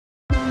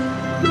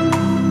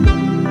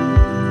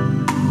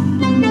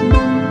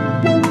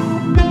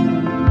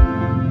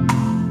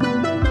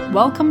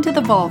Welcome to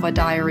the Vulva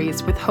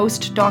Diaries with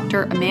host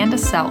Dr. Amanda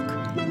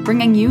Selk,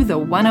 bringing you the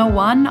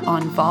 101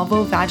 on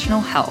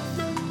vulvovaginal health.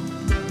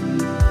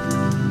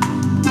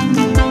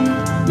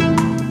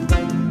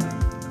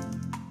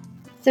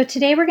 So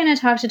today we're going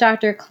to talk to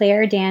Dr.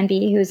 Claire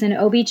Danby, who's an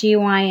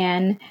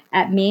OBGYN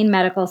at Maine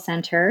Medical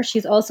Center.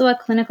 She's also a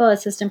clinical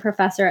assistant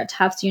professor at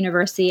Tufts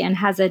University and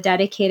has a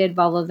dedicated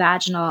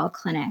vulvovaginal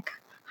clinic.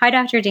 Hi,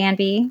 Dr.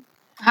 Danby.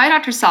 Hi,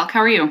 Dr. Selk.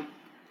 How are you?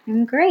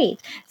 I'm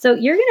great. So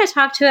you're going to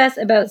talk to us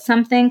about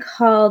something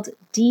called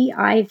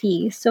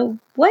DIV. So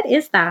what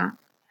is that?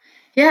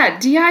 Yeah,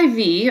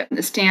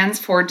 DIV stands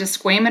for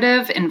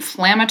Desquamative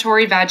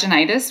Inflammatory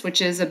Vaginitis,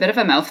 which is a bit of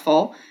a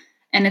mouthful,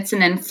 and it's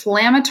an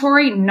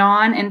inflammatory,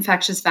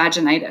 non-infectious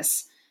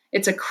vaginitis.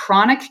 It's a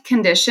chronic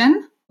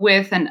condition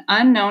with an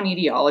unknown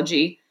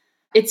etiology.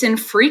 It's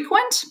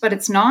infrequent, but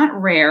it's not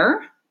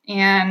rare,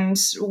 and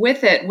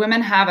with it,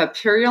 women have a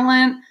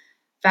purulent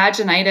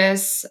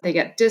vaginitis. They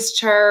get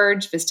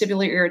discharge,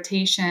 vestibular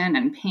irritation,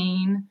 and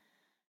pain.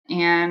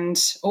 And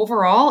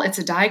overall, it's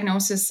a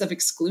diagnosis of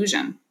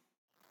exclusion.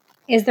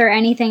 Is there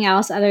anything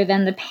else other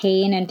than the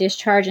pain and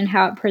discharge and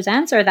how it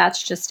presents, or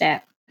that's just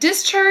it?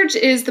 Discharge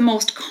is the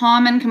most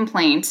common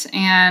complaint,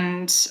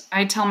 and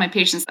I tell my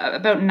patients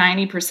about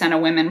 90%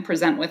 of women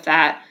present with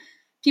that.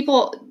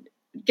 People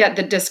get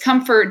the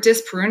discomfort,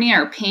 dyspareunia,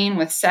 or pain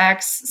with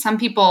sex. Some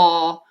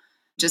people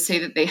just say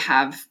that they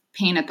have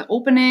pain at the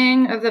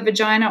opening of the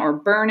vagina or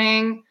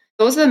burning.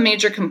 Those are the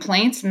major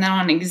complaints. And then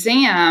on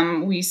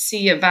exam, we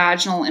see a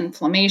vaginal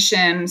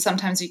inflammation.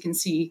 Sometimes you can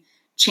see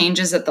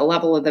changes at the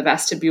level of the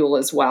vestibule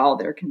as well.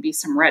 There can be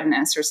some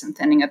redness or some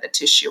thinning of the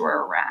tissue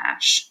or a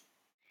rash.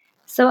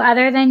 So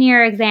other than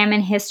your exam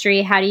and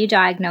history, how do you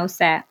diagnose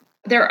it?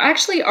 There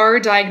actually are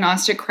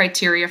diagnostic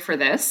criteria for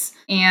this,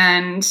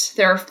 and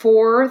there are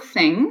 4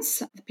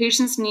 things. The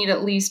patients need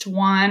at least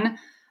one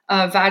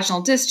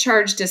vaginal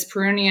discharge,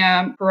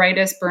 dyspareunia,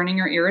 pruritus,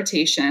 burning, or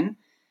irritation.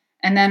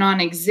 And then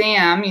on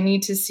exam, you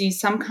need to see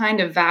some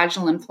kind of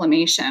vaginal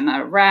inflammation,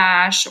 a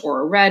rash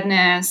or a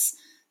redness,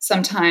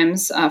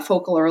 sometimes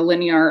focal or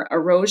linear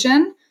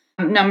erosion.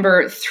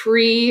 Number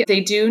 3,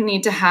 they do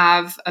need to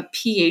have a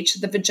pH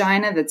of the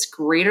vagina that's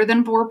greater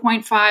than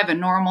 4.5. A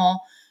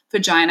normal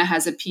vagina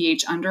has a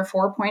pH under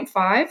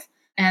 4.5.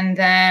 And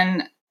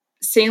then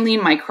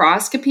saline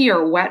microscopy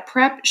or wet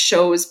prep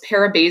shows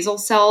parabasal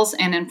cells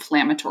and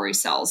inflammatory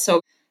cells.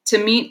 So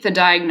to meet the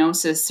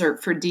diagnosis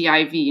for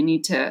DIV, you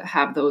need to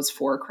have those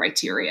 4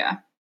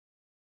 criteria.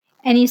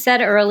 And you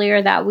said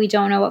earlier that we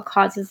don't know what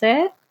causes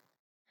it?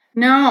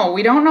 No,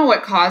 we don't know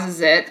what causes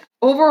it.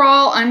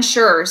 Overall,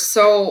 unsure.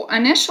 So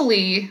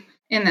initially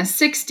in the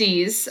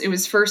 60s, it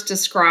was first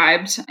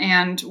described,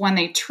 and when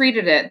they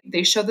treated it,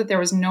 they showed that there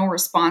was no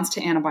response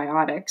to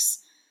antibiotics.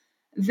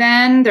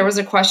 Then there was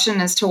a question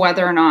as to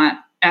whether or not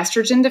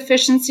estrogen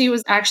deficiency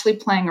was actually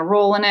playing a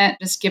role in it,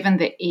 just given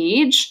the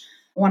age.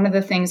 One of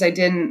the things I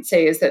didn't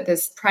say is that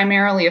this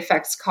primarily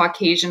affects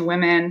Caucasian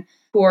women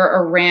who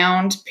are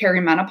around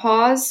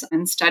perimenopause.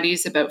 In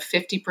studies, about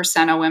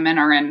 50% of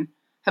women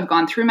have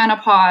gone through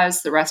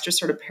menopause. The rest are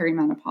sort of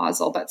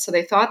perimenopausal. But so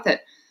they thought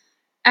that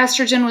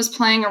estrogen was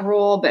playing a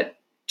role, but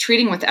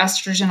treating with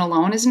estrogen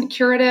alone isn't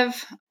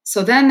curative.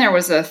 So then there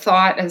was a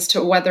thought as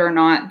to whether or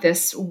not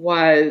this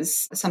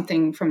was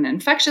something from an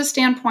infectious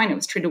standpoint. It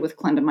was treated with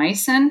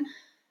clindamycin.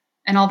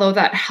 And although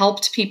that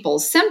helped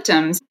people's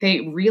symptoms,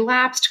 they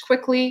relapsed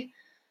quickly.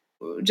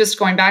 Just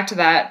going back to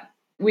that,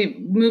 we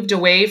moved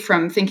away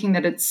from thinking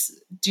that it's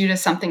due to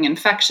something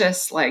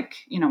infectious like,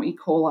 E.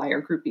 coli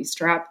or group B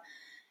strep.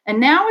 And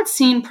now it's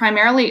seen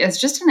primarily as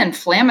just an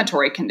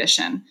inflammatory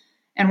condition.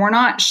 And we're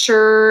not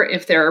sure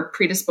if there are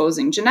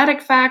predisposing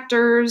genetic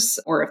factors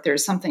or if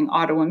there's something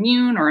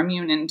autoimmune or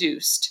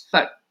immune-induced.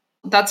 But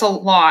that's a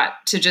lot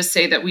to just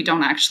say that we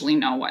don't actually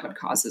know what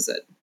causes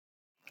it.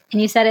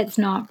 And you said it's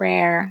not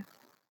rare.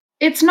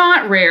 It's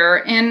not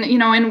rare. And,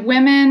 in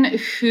women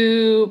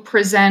who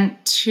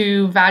present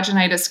to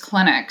vaginitis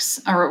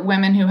clinics or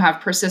women who have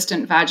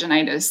persistent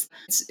vaginitis,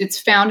 it's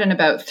found in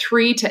about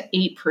 3 to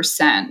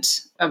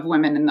 8% of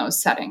women in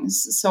those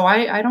settings. So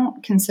I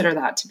don't consider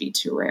that to be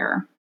too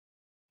rare.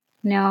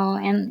 No,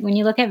 and when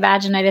you look at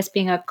vaginitis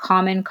being a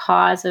common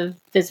cause of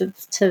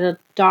visits to the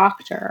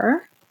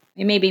doctor,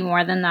 it may be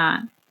more than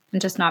that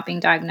and just not being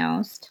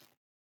diagnosed.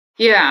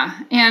 Yeah.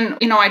 And,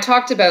 I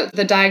talked about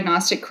the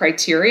diagnostic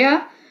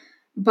criteria,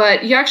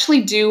 but you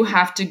actually do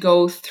have to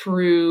go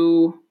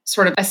through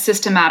sort of a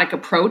systematic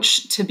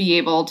approach to be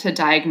able to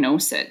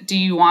diagnose it. Do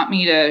you want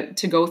me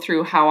to go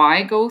through how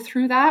I go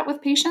through that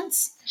with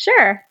patients?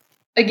 Sure.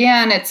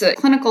 Again, it's a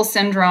clinical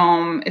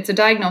syndrome. It's a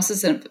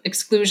diagnosis of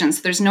exclusion.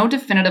 So there's no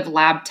definitive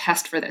lab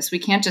test for this. We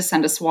can't just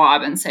send a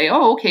swab and say,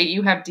 oh, okay,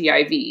 you have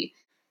DIV.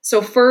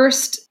 So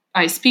first,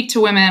 I speak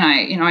to women.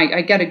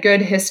 I get a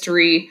good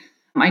history.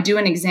 I do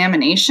an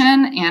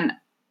examination. And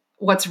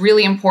what's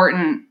really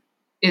important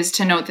is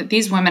to note that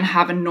these women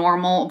have a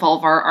normal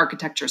vulvar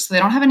architecture. So they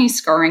don't have any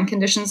scarring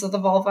conditions of the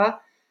vulva.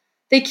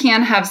 They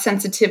can have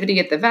sensitivity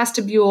at the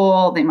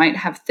vestibule. They might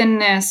have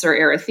thinness or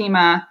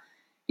erythema.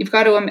 You've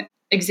got to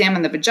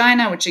examine the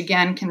vagina, which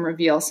again can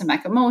reveal some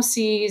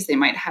ecchymoses. They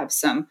might have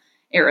some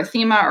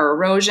erythema or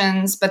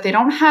erosions, but they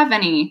don't have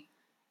any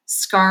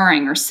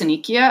scarring or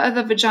synechia of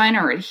the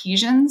vagina or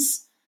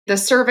adhesions. The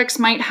cervix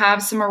might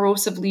have some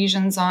erosive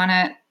lesions on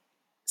it.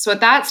 So at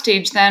that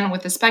stage, then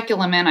with the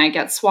speculum in, I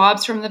get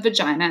swabs from the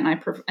vagina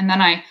and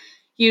then I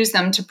use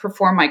them to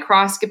perform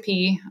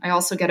microscopy. I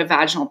also get a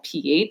vaginal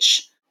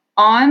pH.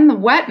 On the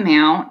wet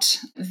mount,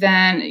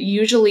 then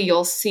usually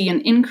you'll see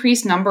an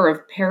increased number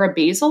of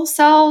parabasal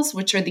cells,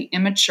 which are the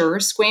immature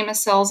squamous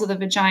cells of the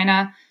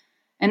vagina.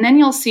 And then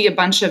you'll see a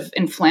bunch of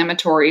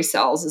inflammatory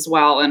cells as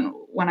well. And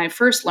when I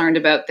first learned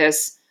about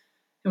this,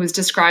 it was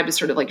described as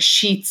sort of like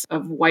sheets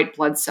of white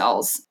blood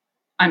cells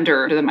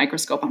under the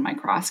microscope on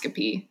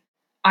microscopy.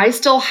 I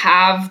still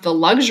have the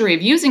luxury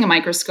of using a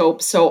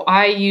microscope, so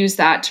I use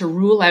that to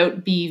rule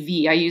out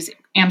BV. I use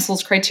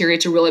Amsel's criteria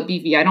to rule out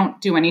BV. I don't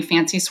do any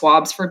fancy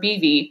swabs for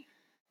BV.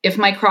 If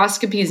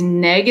microscopy is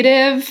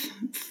negative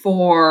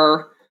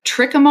for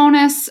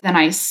trichomonas, then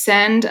I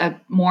send a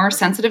more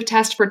sensitive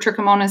test for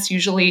trichomonas,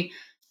 usually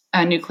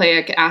a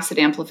nucleic acid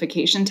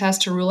amplification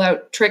test to rule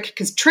out trick,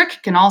 because trick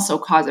can also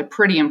cause a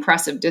pretty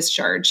impressive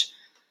discharge.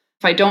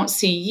 If I don't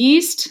see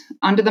yeast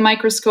under the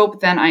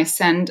microscope, then I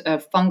send a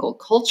fungal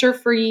culture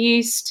for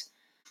yeast.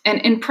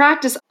 And in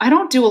practice, I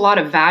don't do a lot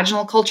of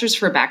vaginal cultures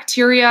for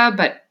bacteria,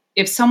 but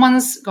if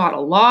someone's got a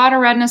lot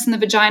of redness in the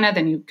vagina,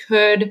 then you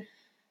could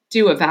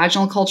do a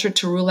vaginal culture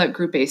to rule out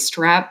group A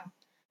strep.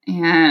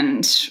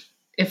 And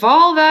if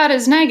all that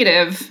is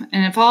negative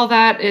and if all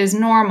that is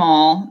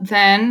normal,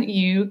 then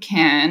you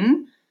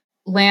can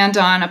land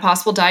on a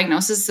possible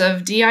diagnosis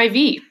of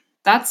DIV.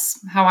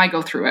 That's how I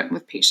go through it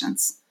with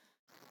patients.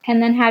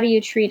 And then how do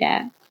you treat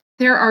it?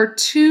 There are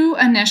two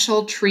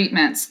initial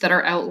treatments that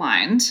are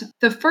outlined.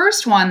 The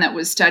first one that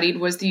was studied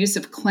was the use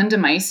of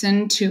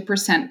clindamycin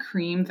 2%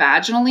 cream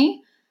vaginally.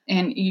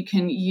 And you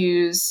can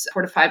use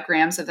 4 to 5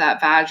 grams of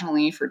that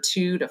vaginally for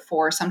 2 to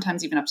 4,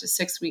 sometimes even up to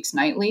 6 weeks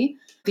nightly.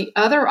 The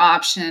other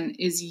option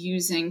is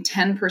using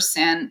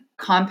 10%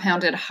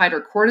 compounded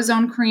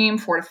hydrocortisone cream,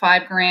 4 to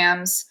 5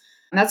 grams.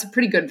 And that's a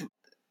pretty good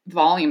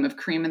volume of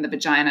cream in the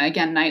vagina,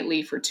 again,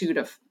 nightly for 2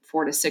 to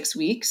 4 to 6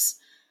 weeks.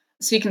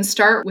 So you can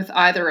start with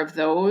either of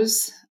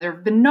those. There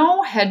have been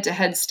no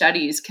head-to-head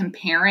studies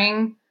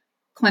comparing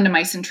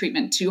clindamycin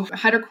treatment to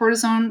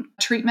hydrocortisone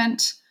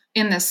treatment.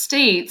 In the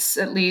States,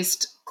 at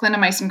least,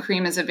 clindamycin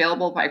cream is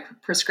available by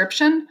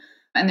prescription,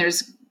 and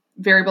there's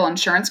variable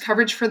insurance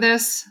coverage for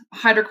this.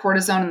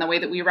 Hydrocortisone, in the way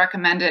that we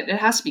recommend it, it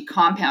has to be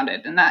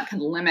compounded, and that can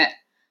limit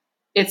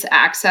its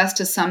access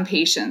to some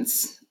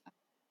patients.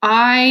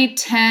 I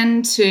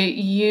tend to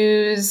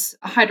use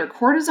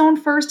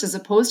hydrocortisone first as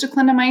opposed to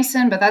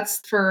clindamycin, but that's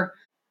for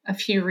a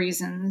few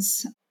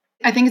reasons.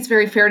 I think it's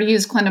very fair to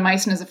use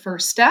clindamycin as a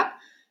first step.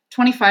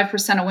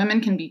 25% of women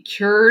can be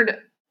cured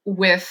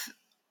with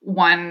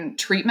one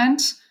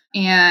treatment.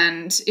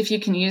 And if you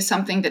can use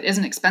something that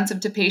isn't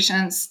expensive to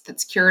patients,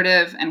 that's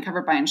curative and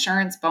covered by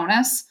insurance,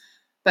 bonus.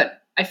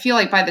 But I feel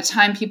like by the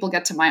time people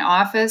get to my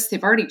office,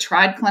 they've already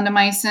tried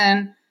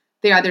clindamycin.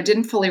 They either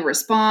didn't fully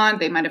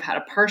respond, they might have had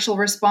a partial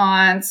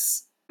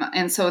response,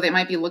 and so they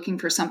might be looking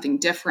for something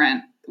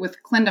different. With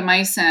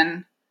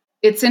clindamycin,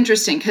 it's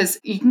interesting because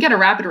you can get a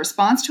rapid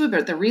response to it,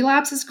 but the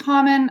relapse is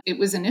common. It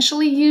was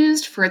initially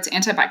used for its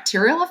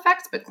antibacterial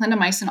effects, but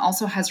clindamycin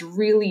also has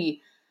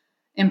really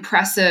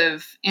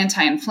impressive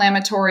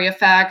anti-inflammatory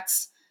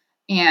effects,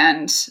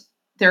 and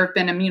there have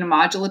been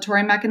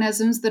immunomodulatory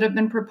mechanisms that have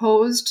been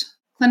proposed.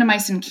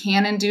 Clindamycin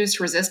can induce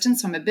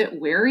resistance, so I'm a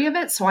bit wary of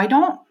it, so I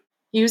don't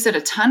use it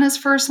a ton as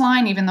first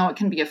line, even though it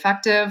can be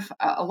effective.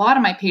 A lot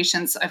of my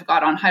patients I've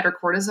got on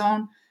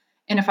hydrocortisone,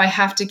 and if I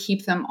have to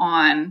keep them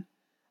on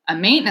a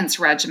maintenance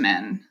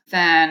regimen,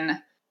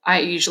 then I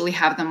usually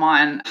have them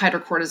on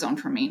hydrocortisone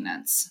for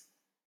maintenance.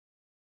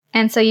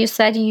 And so you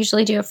said you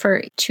usually do it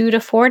for 2 to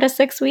 4 to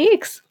 6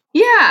 weeks?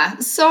 Yeah.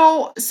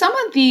 So some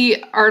of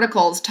the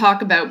articles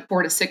talk about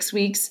 4 to 6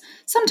 weeks.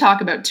 Some talk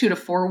about 2 to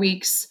 4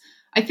 weeks.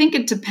 I think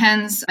it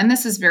depends, and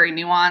this is very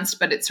nuanced,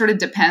 but it sort of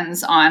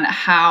depends on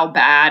how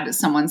bad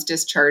someone's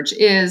discharge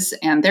is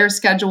and their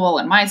schedule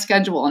and my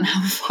schedule and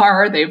how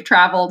far they've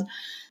traveled.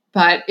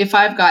 But if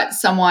I've got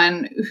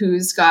someone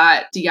who's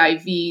got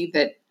DIV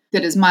that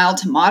is mild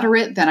to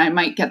moderate, then I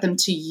might get them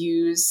to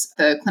use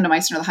the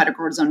clindamycin or the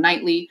hydrocortisone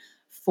nightly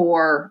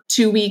for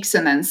 2 weeks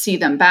and then see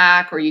them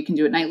back, or you can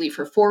do it nightly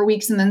for 4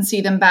 weeks and then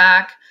see them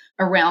back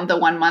around the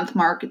 1 month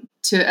mark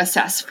to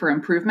assess for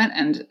improvement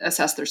and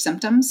assess their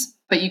symptoms.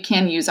 But you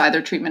can use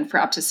either treatment for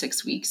up to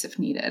 6 weeks if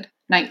needed.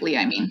 Nightly,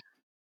 I mean.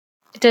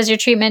 Does your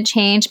treatment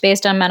change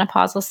based on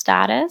menopausal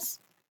status?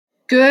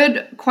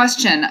 Good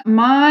question.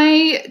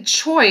 My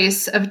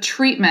choice of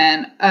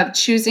treatment of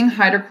choosing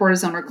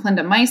hydrocortisone or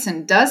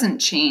clindamycin doesn't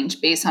change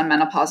based on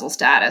menopausal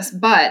status,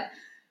 but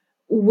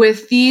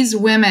with these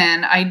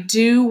women, I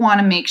do want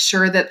to make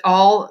sure that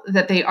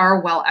they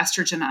are well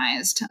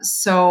estrogenized.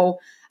 So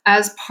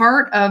as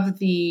part of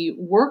the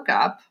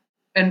workup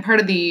and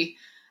part of the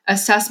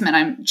assessment,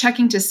 I'm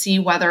checking to see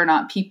whether or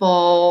not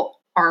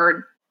people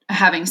are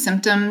having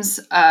symptoms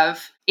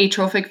of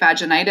atrophic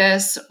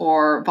vaginitis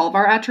or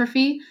vulvar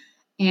atrophy.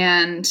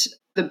 And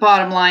the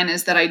bottom line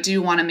is that I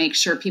do want to make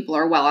sure people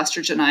are well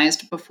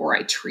estrogenized before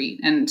I treat.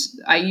 And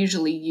I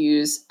usually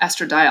use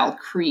estradiol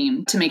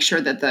cream to make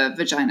sure that the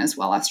vagina is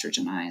well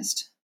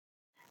estrogenized.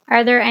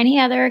 Are there any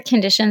other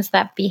conditions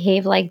that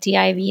behave like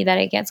DIV that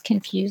it gets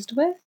confused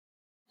with?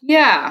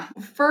 Yeah.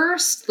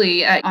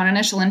 Firstly, on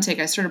initial intake,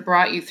 I sort of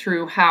brought you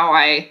through how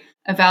I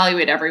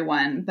evaluate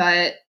everyone,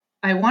 but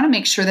I want to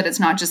make sure that it's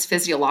not just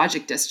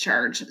physiologic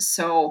discharge.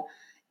 So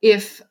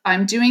if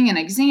I'm doing an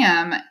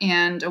exam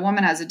and a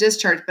woman has a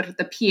discharge, but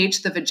the pH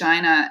of the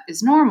vagina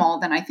is normal,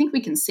 then I think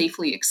we can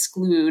safely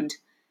exclude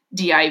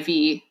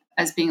DIV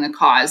as being the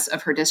cause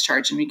of her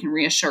discharge. And we can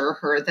reassure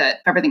her that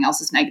if everything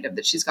else is negative,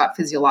 that she's got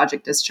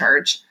physiologic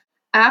discharge.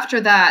 After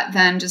that,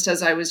 then, just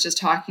as I was just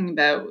talking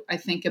about, I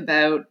think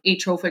about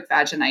atrophic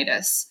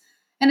vaginitis.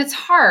 And it's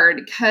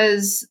hard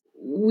because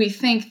we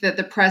think that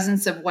the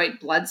presence of white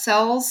blood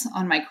cells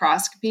on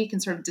microscopy can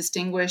sort of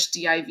distinguish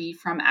DIV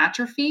from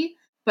atrophy.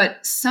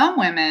 But some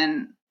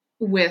women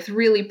with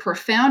really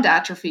profound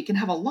atrophy can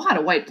have a lot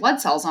of white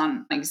blood cells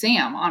on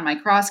exam, on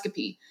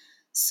microscopy.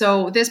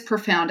 So this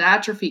profound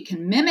atrophy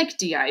can mimic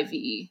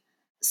DIV.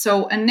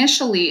 So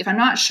initially, if I'm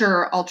not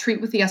sure, I'll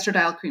treat with the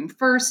estradiol cream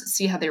first,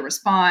 see how they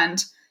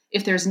respond.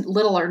 If there's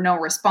little or no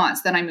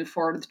response, then I move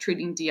forward with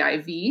treating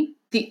DIV.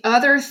 The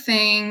other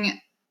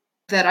thing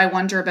that I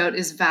wonder about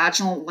is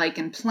vaginal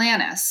lichen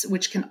planus,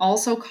 which can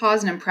also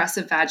cause an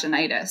impressive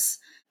vaginitis.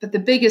 But the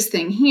biggest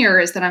thing here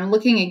is that I'm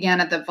looking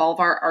again at the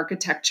vulvar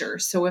architecture.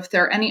 So if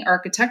there are any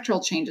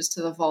architectural changes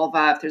to the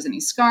vulva, if there's any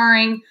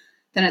scarring,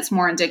 then it's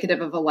more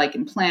indicative of a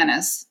lichen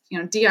planus.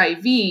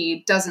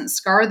 DIV doesn't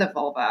scar the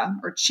vulva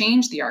or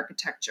change the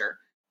architecture.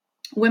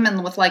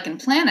 Women with lichen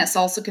planus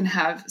also can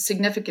have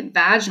significant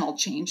vaginal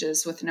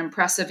changes with an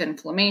impressive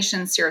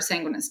inflammation,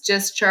 serosanguinous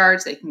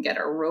discharge. They can get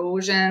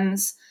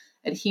erosions,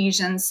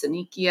 adhesions,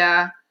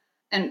 synechia.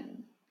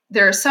 And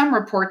there are some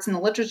reports in the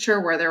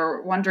literature where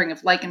they're wondering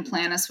if lichen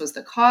planus was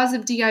the cause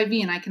of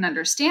DIV, and I can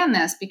understand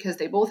this because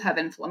they both have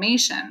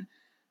inflammation.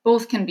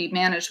 Both can be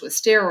managed with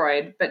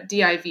steroid, but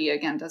DIV,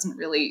 again, doesn't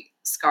really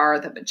scar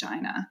the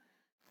vagina.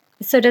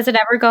 So does it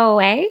ever go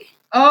away?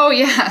 Oh,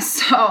 yeah.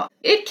 So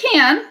it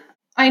can.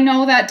 I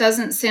know that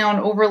doesn't sound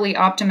overly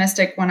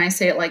optimistic when I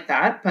say it like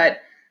that, but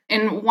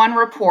in one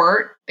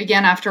report,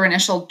 again, after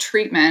initial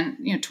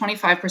treatment,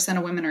 25%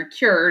 of women are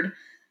cured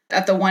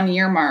at the 1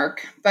 year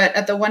mark. But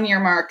at the 1 year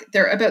mark,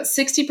 about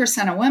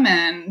 60% of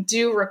women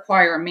do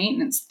require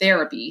maintenance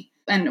therapy.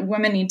 And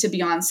women need to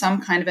be on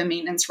some kind of a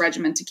maintenance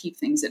regimen to keep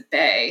things at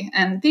bay.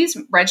 And these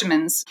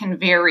regimens can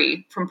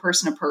vary from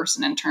person to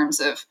person in terms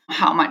of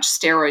how much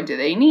steroid do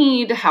they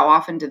need, how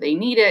often do they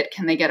need it,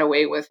 can they get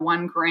away with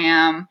 1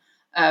 gram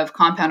of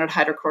compounded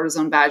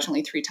hydrocortisone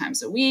vaginally 3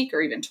 times a week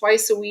or even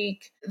twice a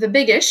week. The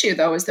big issue,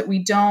 though, is that we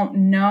don't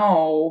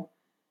know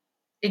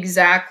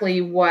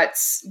exactly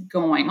what's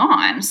going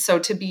on. So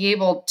to be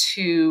able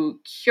to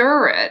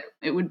cure it,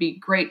 it would be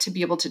great to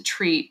be able to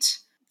treat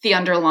the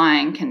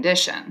underlying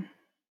condition.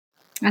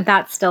 And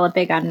that's still a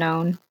big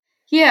unknown.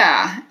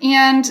 Yeah.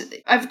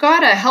 And I've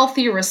got a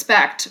healthy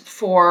respect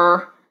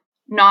for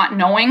not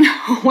knowing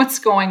what's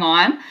going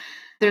on.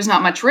 There's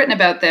not much written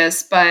about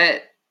this,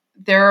 but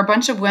there are a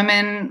bunch of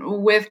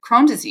women with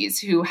Crohn's disease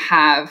who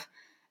have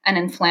an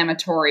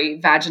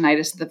inflammatory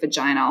vaginitis of the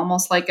vagina,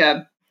 almost like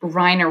a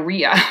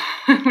rhinorrhea,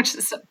 which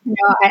is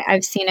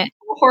I've seen it.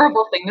 a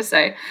horrible thing to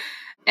say.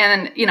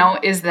 And,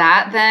 is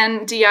that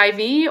then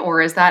DIV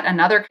or is that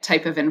another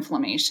type of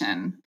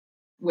inflammation?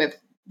 With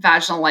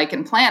vaginal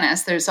lichen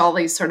planus, there's all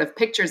these sort of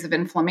pictures of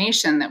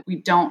inflammation that we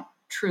don't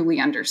truly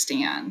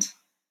understand.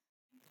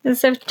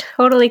 It's a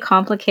totally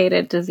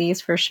complicated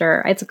disease for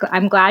sure.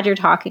 I'm glad you're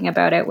talking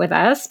about it with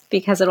us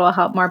because it will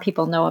help more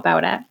people know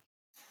about it.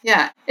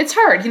 Yeah, it's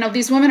hard.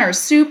 These women are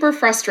super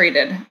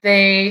frustrated.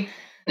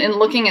 In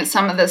looking at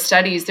some of the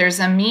studies, there's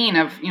a mean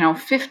of,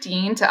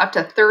 15 to up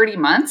to 30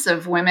 months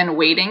of women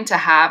waiting to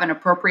have an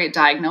appropriate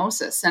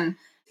diagnosis. And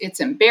it's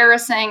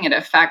embarrassing. It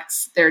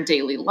affects their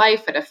daily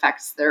life. It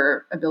affects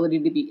their ability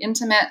to be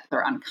intimate.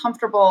 They're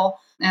uncomfortable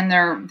and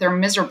they're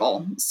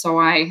miserable. So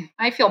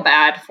I feel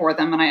bad for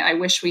them. And I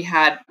wish we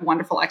had a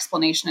wonderful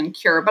explanation and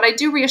cure, but I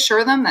do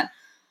reassure them that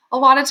a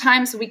lot of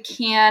times we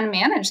can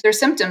manage their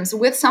symptoms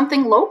with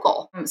something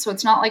local. So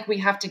it's not like we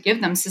have to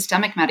give them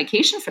systemic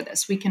medication for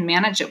this. We can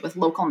manage it with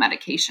local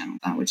medication,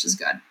 which is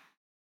good.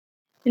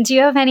 Do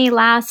you have any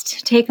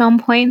last take-home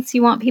points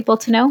you want people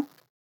to know?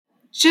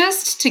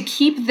 Just to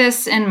keep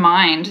this in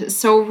mind.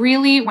 So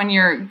really, when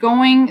you're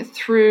going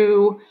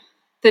through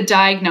the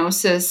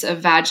diagnosis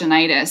of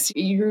vaginitis,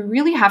 you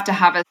really have to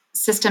have a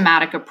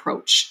systematic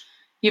approach.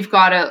 You've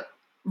got to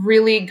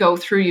really go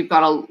through, you've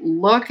got to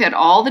look at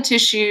all the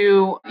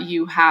tissue.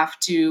 You have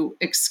to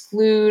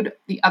exclude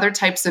the other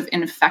types of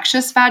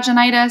infectious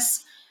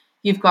vaginitis.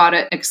 You've got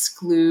to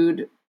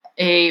exclude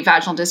a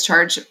vaginal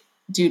discharge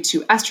due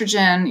to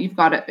estrogen. You've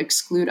got to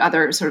exclude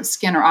other sort of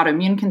skin or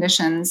autoimmune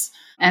conditions.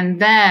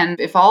 And then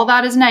if all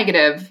that is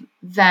negative,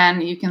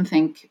 then you can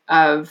think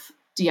of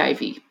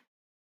DIV.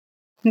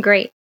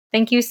 Great.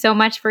 Thank you so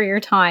much for your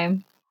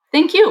time.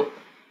 Thank you.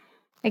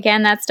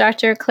 Again, that's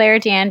Dr. Claire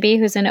Danby,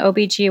 who's an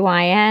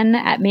OBGYN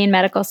at Maine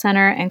Medical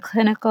Center and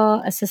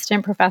clinical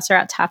assistant professor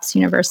at Tufts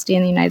University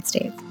in the United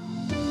States.